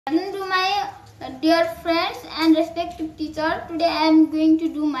Welcome to my dear friends and respected teacher. Today I am going to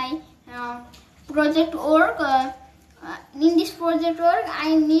do my project work. In this project work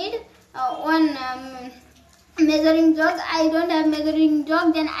I need one measuring jug. I don't have measuring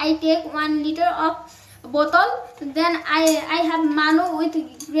jug. Then I take 1 liter of bottle. Then I have MANO with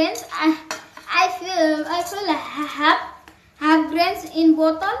grains. I feel have grains in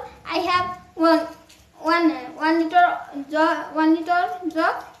bottle. I have one liter jug.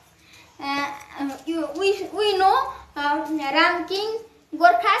 We know Ram King,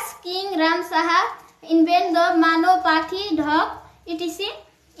 Gorkha's King Ram Sahab invent the MANO Pathi Dhak etc.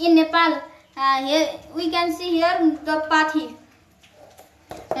 in Nepal. Here we can see here the Pathi.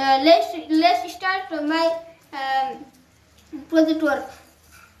 Let's start my project work.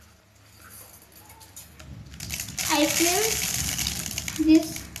 I fill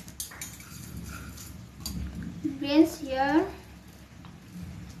this grains here.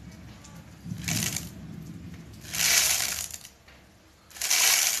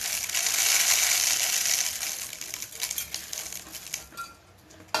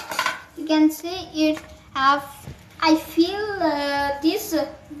 You can see it have. I fill this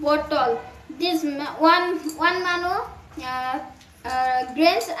bottle. This one MANO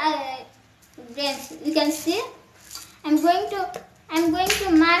grains. Grains. You can see. I'm going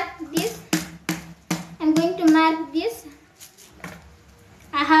to mark this. I'm going to mark this.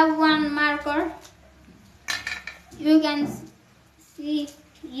 I have one marker. You can see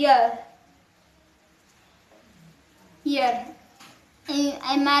here. Here.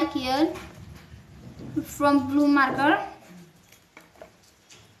 I mark here from blue marker.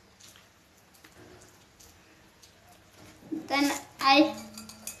 Then I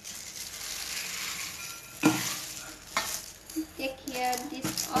take here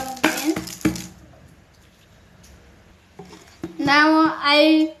this orange. Now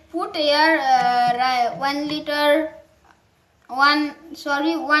I put here 1 liter, one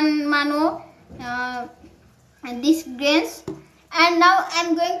MANO and these grains. And now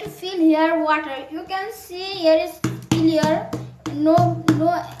I'm going to fill here water. You can see here is clear, no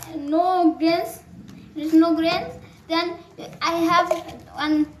grains. There is no grains. Then I have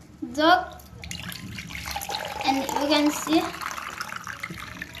one jug, and you can see.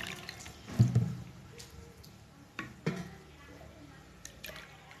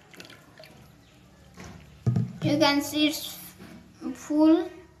 You can see it's full.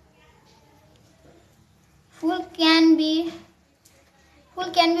 Full can be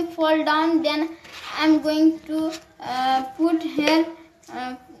fall down. Then I'm going to put here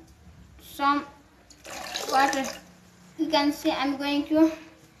some water. You can see I'm going to.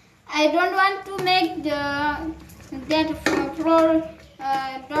 I don't want to make that floor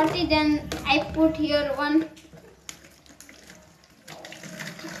dirty. Then I put here one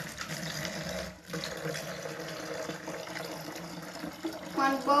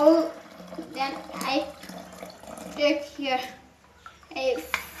bowl. Then I take here. I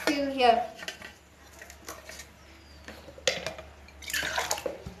fill here.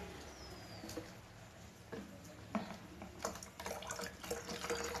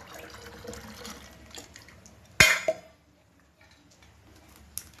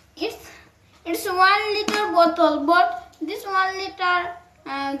 It's 1 liter bottle, but this 1 liter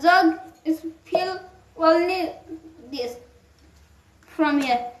jug is filled only this from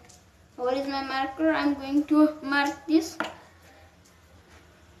here. Where is my marker? I'm going to mark this.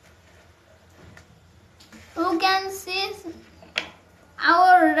 You can see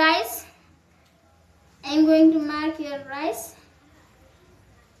our rice. I'm going to mark here rice.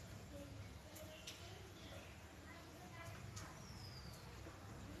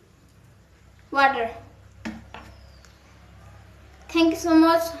 Water. Thank you so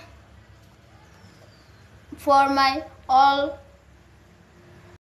much for my all